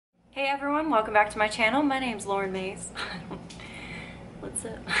Hey everyone, welcome back to my channel. My name's Lauren Mays. What's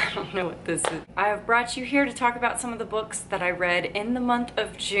up? I don't know what this is. I have brought you here to talk about some of the books that I read in the month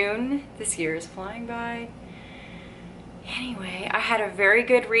of June. This year is flying by. Anyway, I had a very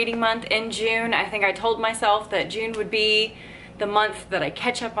good reading month in June. I think I told myself that June would be the month that I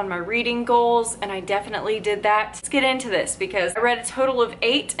catch up on my reading goals, and I definitely did that. Let's get into this because I read a total of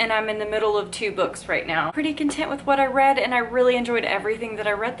 8 and I'm in the middle of 2 books right now. Pretty content with what I read, and I really enjoyed everything that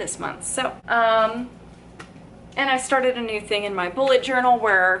I read this month. So, and I started a new thing in my bullet journal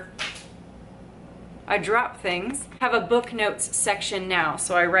where I drop things. I have a book notes section now,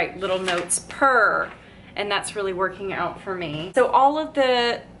 so I write little notes per, and that's really working out for me. So all of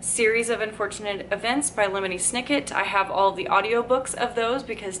the series of Unfortunate Events by Lemony Snicket, I have all the audiobooks of those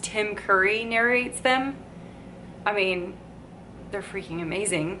because Tim Curry narrates them. I mean, they're freaking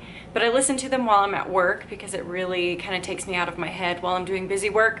amazing. But I listen to them while I'm at work because it really kind of takes me out of my head while I'm doing busy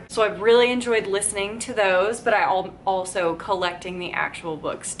work. So I've really enjoyed listening to those, but I'm also collecting the actual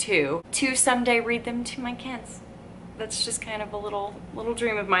books too, to someday read them to my kids. That's just kind of a little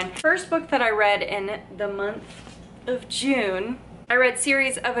dream of mine. First book that I read in the month of June, I read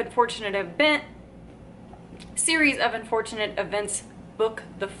Series of Unfortunate Events book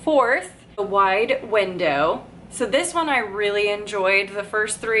the 4th, A Wide Window. So this one I really enjoyed. The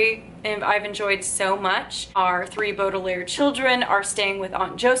first 3 and I've enjoyed so much. Our 3 Baudelaire children are staying with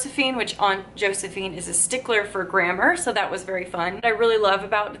Aunt Josephine, which Aunt Josephine is a stickler for grammar, so that was very fun. What I really love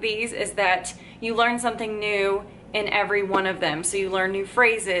about these is that you learn something new in every one of them. So you learn new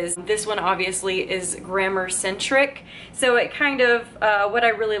phrases. This one obviously is grammar centric. So it kind of, what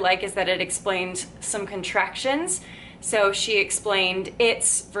I really like is that it explained some contractions. So she explained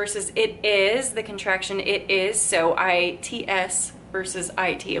it's versus it is, the contraction it is. So ITS versus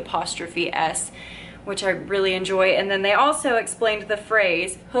IT apostrophe S, which I really enjoy. And then they also explained the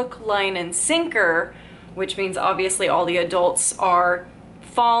phrase hook, line, and sinker, which means obviously all the adults are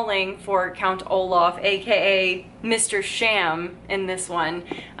falling for Count Olaf, aka Mr. Sham in this one,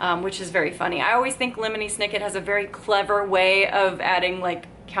 which is very funny. I always think Lemony Snicket has a very clever way of adding like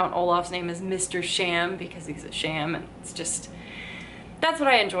Count Olaf's name as Mr. Sham because he's a sham, and it's just, that's what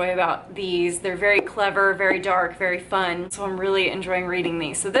I enjoy about these. They're very clever, very dark, very fun, so I'm really enjoying reading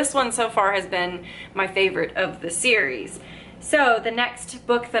these. So this one so far has been my favorite of the series. So the next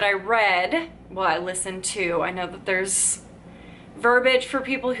book that I read, well, I listened to, I know that there's verbiage for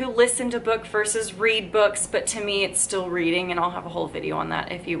people who listen to book versus read books, but to me it's still reading, and I'll have a whole video on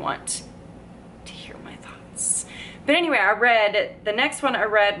that if you want to hear my thoughts. But anyway, the next one I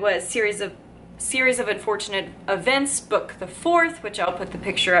read was Series of Unfortunate Events, book the 4th, which I'll put the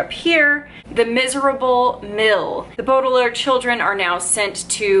picture up here. The Miserable Mill. The Baudelaire children are now sent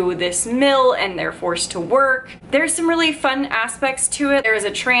to this mill and they're forced to work. There's some really fun aspects to it. There is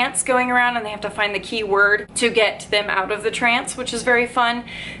a trance going around and they have to find the key word to get them out of the trance, which is very fun.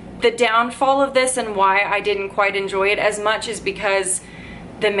 The downfall of this and why I didn't quite enjoy it as much is because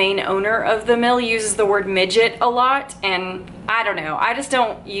the main owner of the mill uses the word midget a lot, and I don't know, I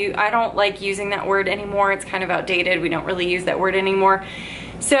don't like using that word anymore. It's kind of outdated. We don't really use that word anymore.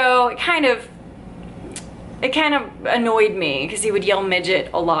 So it kind of annoyed me because he would yell midget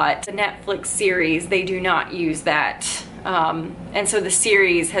a lot. The Netflix series, they do not use that. And so the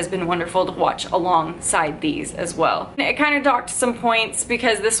series has been wonderful to watch alongside these as well. It kind of docked some points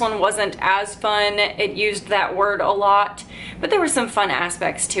because this one wasn't as fun. It used that word a lot, but there were some fun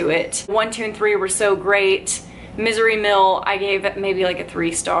aspects to it. 1, 2, and 3 were so great. Misery Mill, I gave it maybe like a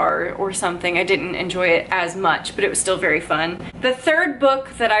 3-star or something. I didn't enjoy it as much, but it was still very fun. The third book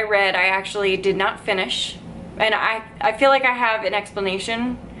that I read, I actually did not finish, and I feel like I have an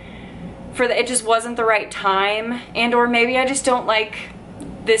explanation for that. It just wasn't the right time, and or maybe I just don't like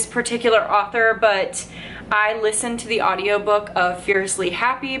this particular author, but I listened to the audiobook of Fiercely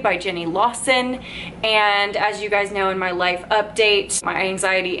Happy by Jenny Lawson, and as you guys know, in my life update, my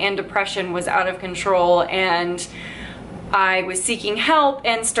anxiety and depression was out of control, and I was seeking help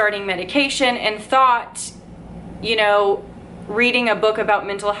and starting medication, and thought, you know, reading a book about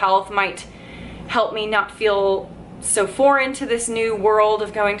mental health might help me not feel so foreign to this new world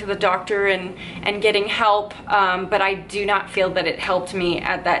of going to the doctor and getting help, but I do not feel that it helped me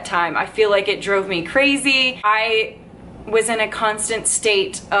at that time. I feel like it drove me crazy. I was in a constant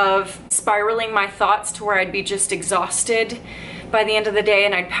state of spiraling my thoughts to where I'd be just exhausted by the end of the day,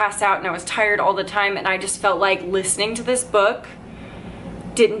 and I'd pass out, and I was tired all the time, and I just felt like listening to this book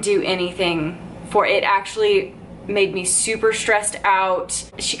didn't do anything for it. Actually made me super stressed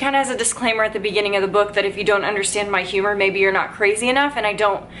out. She kind of has a disclaimer at the beginning of the book that if you don't understand my humor, maybe you're not crazy enough, and I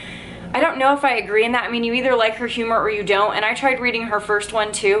don't I don't know if I agree in that. I mean, you either like her humor or you don't, and I tried reading her first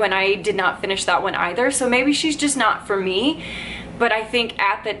one too, and I did not finish that one either, so maybe she's just not for me. But I think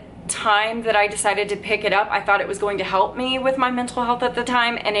at the time that I decided to pick it up, I thought it was going to help me with my mental health at the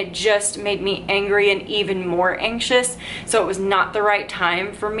time, and it just made me angry and even more anxious, so it was not the right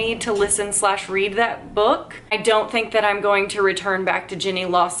time for me to listen / read that book. I don't think that I'm going to return back to Jenny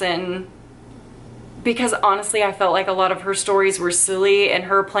Lawson, because honestly I felt like a lot of her stories were silly, and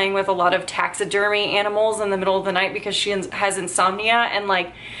her playing with a lot of taxidermy animals in the middle of the night because she has insomnia, and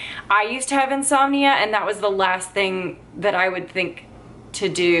like I used to have insomnia, and that was the last thing that I would think to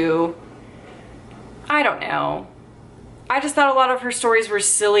do. I don't know. I just thought a lot of her stories were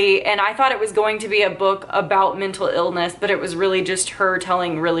silly, and I thought it was going to be a book about mental illness, but it was really just her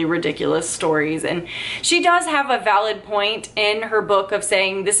telling really ridiculous stories. And she does have a valid point in her book of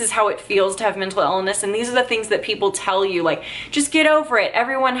saying this is how it feels to have mental illness, and these are the things that people tell you, like, just get over it.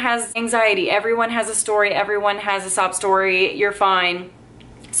 Everyone has anxiety, everyone has a story, everyone has a sob story, you're fine.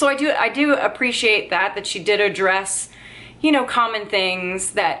 So I do appreciate that she did address, you know, common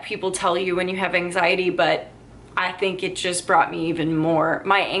things that people tell you when you have anxiety, but I think it just brought me even more.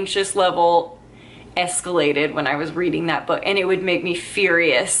 My anxious level escalated when I was reading that book, and it would make me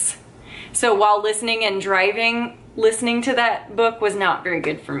furious. So while listening and driving, listening to that book was not very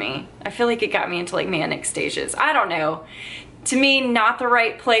good for me. I feel like it got me into like manic stages. I don't know. To me, not the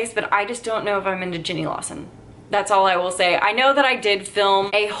right place, but I just don't know if I'm into Jenny Lawson. That's all I will say. I know that I did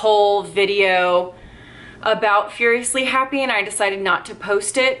film a whole video about Furiously Happy, and I decided not to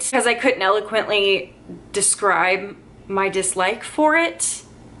post it because I couldn't eloquently describe my dislike for it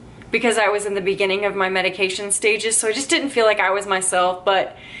because I was in the beginning of my medication stages, so I just didn't feel like I was myself.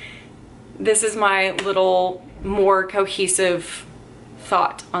 But this is my little more cohesive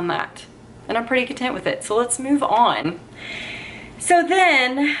thought on that, and I'm pretty content with it. So let's move on. So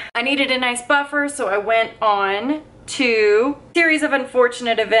then I needed a nice buffer, so I went on to Series of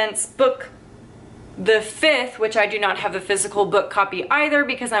Unfortunate Events, book the 5th, which I do not have a physical book copy either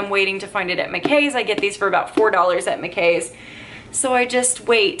because I'm waiting to find it at McKay's. I get these for about $4 at McKay's. So I just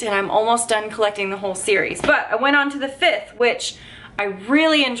wait, and I'm almost done collecting the whole series. But I went on to the 5th, which I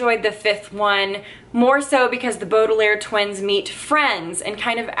really enjoyed the 5th one, more so because the Baudelaire twins meet friends and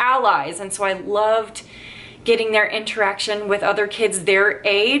kind of allies, and so I loved getting their interaction with other kids their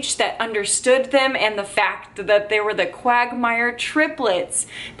age that understood them, and the fact that they were the Quagmire triplets,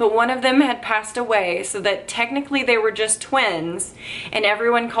 but one of them had passed away, so that technically they were just twins, and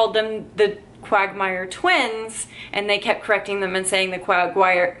everyone called them the Quagmire twins, and they kept correcting them and saying the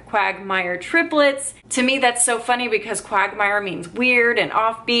Quagmire triplets. To me, that's so funny because Quagmire means weird and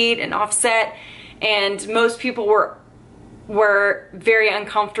offbeat and offset, and most people were very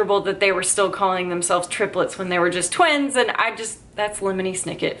uncomfortable that they were still calling themselves triplets when they were just twins, and that's Lemony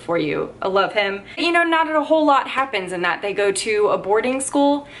Snicket for you. I love him. You know, not a whole lot happens in that. They go to a boarding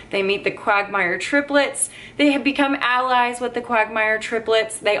school, they meet the Quagmire triplets, they have become allies with the Quagmire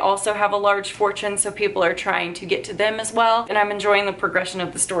triplets, they also have a large fortune, so people are trying to get to them as well, and I'm enjoying the progression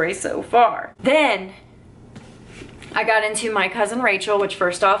of the story so far. Then I got into My Cousin Rachel, which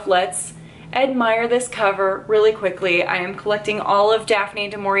first off, let's admire this cover really quickly. I am collecting all of Daphne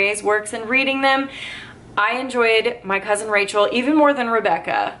du Maurier's works and reading them. I enjoyed My Cousin Rachel even more than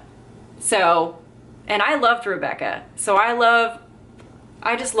Rebecca. So, and I loved Rebecca. So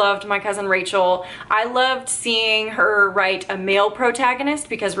I just loved My Cousin Rachel. I loved seeing her write a male protagonist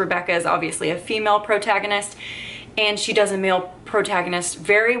because Rebecca is obviously a female protagonist, and she does a male protagonist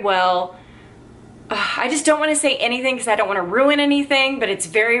very well. I just don't want to say anything because I don't want to ruin anything, but it's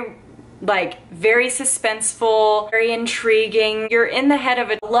very suspenseful, very intriguing. You're in the head of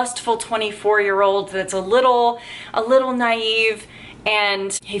a lustful 24-year-old that's a little naive,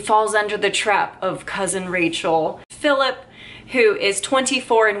 and he falls under the trap of Cousin Rachel. Philip, who is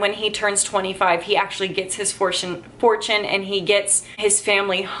 24, and when he turns 25, he actually gets his fortune and he gets his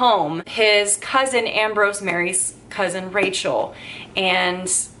family home. His cousin Ambrose marries Cousin Rachel,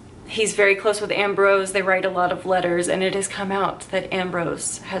 and he's very close with Ambrose. They write a lot of letters, and it has come out that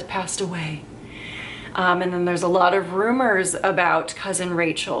Ambrose has passed away. And then there's a lot of rumors about Cousin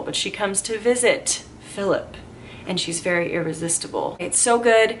Rachel, but she comes to visit Philip, and she's very irresistible. It's so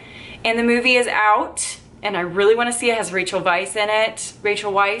good, and the movie is out, and I really want to see it. It has Rachel Weisz in it.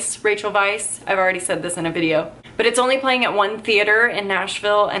 Rachel Weisz. I've already said this in a video. But it's only playing at one theater in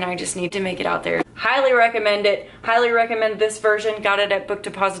Nashville, and I just need to make it out there. Highly recommend it. Highly recommend this version. Got it at Book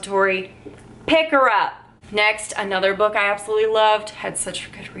Depository. Pick her up. Next, another book I absolutely loved. Had such a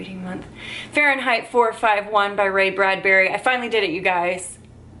good reading month. Fahrenheit 451 by Ray Bradbury. I finally did it, you guys.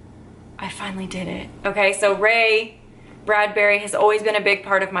 I finally did it. Okay, so Ray Bradbury has always been a big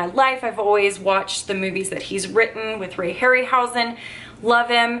part of my life. I've always watched the movies that he's written with Ray Harryhausen. Love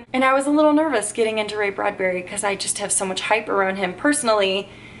him. And I was a little nervous getting into Ray Bradbury because I just have so much hype around him personally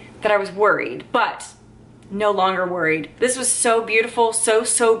that I was worried, but no longer worried. This was so beautiful, so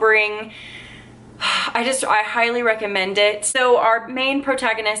sobering. I highly recommend it. So our main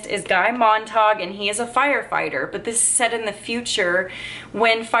protagonist is Guy Montag, and he is a firefighter, but this is set in the future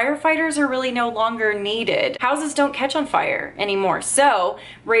when firefighters are really no longer needed. Houses don't catch on fire anymore. So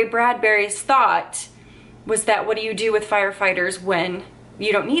Ray Bradbury's thought was that, what do you do with firefighters when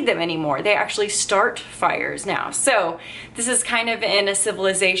you don't need them anymore? They actually start fires now. So this is kind of in a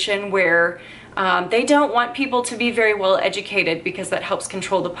civilization where they don't want people to be very well educated because that helps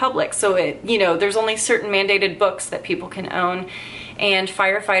control the public. So there's only certain mandated books that people can own, and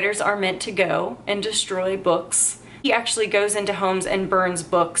firefighters are meant to go and destroy books. He actually goes into homes and burns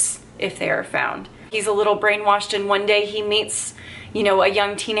books if they are found. He's a little brainwashed, and one day he meets, a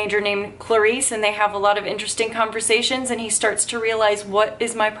young teenager named Clarice, and they have a lot of interesting conversations, and he starts to realize, what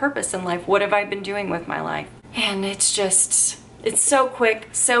is my purpose in life? What have I been doing with my life? And it's so quick,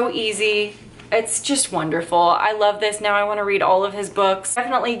 so easy. It's just wonderful. I love this. Now I want to read all of his books.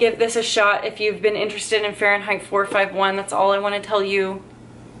 Definitely give this a shot if you've been interested in Fahrenheit 451. That's all I want to tell you.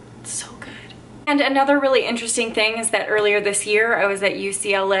 It's so good. And another really interesting thing is that earlier this year I was at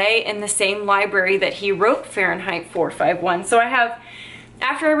UCLA in the same library that he wrote Fahrenheit 451. So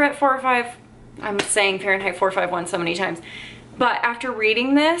after I read I'm saying Fahrenheit 451 so many times. But after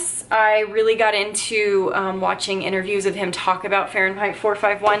reading this, I really got into watching interviews of him talk about Fahrenheit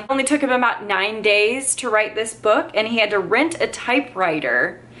 451. It only took him about 9 days to write this book, and he had to rent a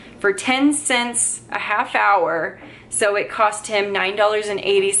typewriter for 10 cents a half hour. So it cost him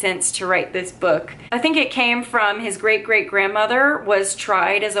 $9.80 to write this book. I think it came from his great-great-grandmother was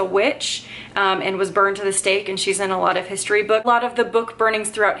tried as a witch and was burned to the stake, and she's in a lot of history books. A lot of the book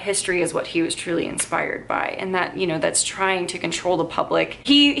burnings throughout history is what he was truly inspired by, and that, that's trying to control the public.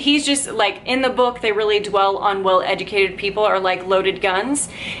 He's just like, in the book they really dwell on well-educated people are like loaded guns,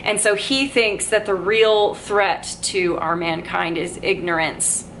 and so he thinks that the real threat to our mankind is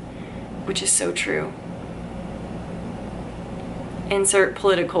ignorance, which is so true. Insert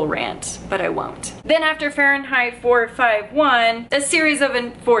political rant, but I won't. Then after Fahrenheit 451, A Series of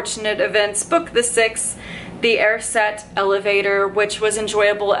Unfortunate Events, book the 6th, The Airset Elevator, which was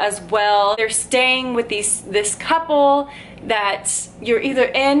enjoyable as well. They're staying with this couple that you're either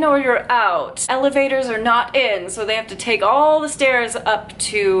in or you're out. Elevators are not in, so they have to take all the stairs up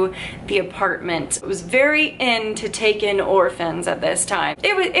to the apartment. It was very in to take in orphans at this time.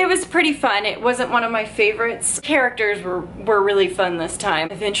 It was pretty fun. It wasn't one of my favorites. Characters were really fun this time.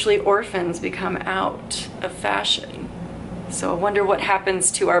 Eventually orphans become out of fashion. So I wonder what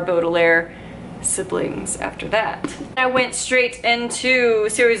happens to our Baudelaire siblings after that. I went straight into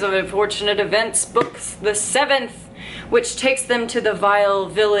Series of Unfortunate Events, books the 7th, which takes them to the Vile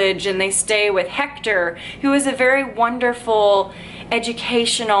Village, and they stay with Hector, who is a very wonderful,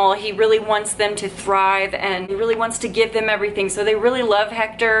 educational, he really wants them to thrive and he really wants to give them everything. So they really love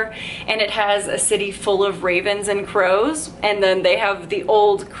Hector, and it has a city full of ravens and crows, and then they have the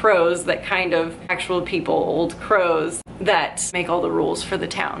old crows that kind of actual people, old crows that make all the rules for the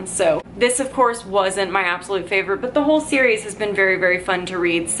town. So this of course wasn't my absolute favorite, but the whole series has been very, very fun to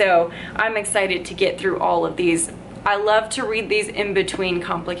read. So I'm excited to get through all of these. I love to read these in between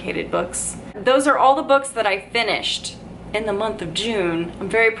complicated books. Those are all the books that I finished in the month of June. I'm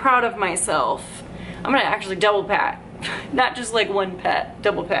very proud of myself. I'm gonna actually double pat, not just like one pat,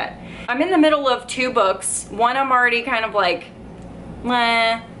 double pat. I'm in the middle of 2 books. One I'm already kind of like,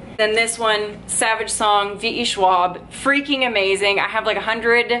 meh. Then this one, Savage Song, V.E. Schwab, freaking amazing. I have like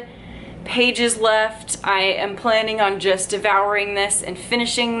 100 pages left. I am planning on just devouring this and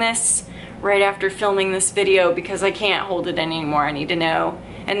finishing this right after filming this video because I can't hold it anymore. I need to know.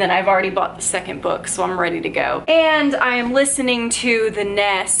 And then I've already bought the 2nd book, so I'm ready to go. And I am listening to The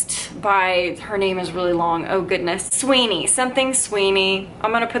Nest by, her name is really long, oh goodness, Sweeney, something Sweeney.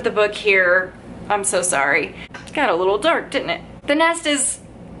 I'm gonna put the book here. I'm so sorry. It got a little dark, didn't it? The Nest is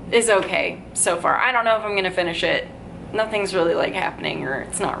okay so far. I don't know if I'm gonna finish it. Nothing's really like happening, or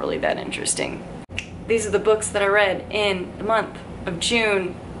it's not really that interesting. These are the books that I read in the month of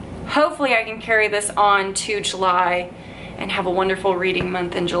June. Hopefully I can carry this on to July and have a wonderful reading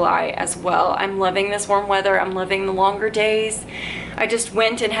month in July as well. I'm loving this warm weather. I'm loving the longer days. I just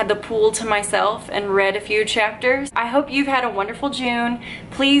went and had the pool to myself and read a few chapters. I hope you've had a wonderful June.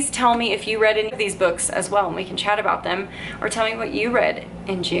 Please tell me if you read any of these books as well, and we can chat about them, or tell me what you read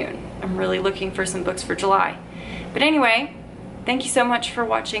in June. I'm really looking for some books for July. But anyway, thank you so much for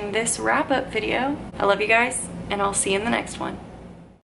watching this wrap-up video. I love you guys, and I'll see you in the next one.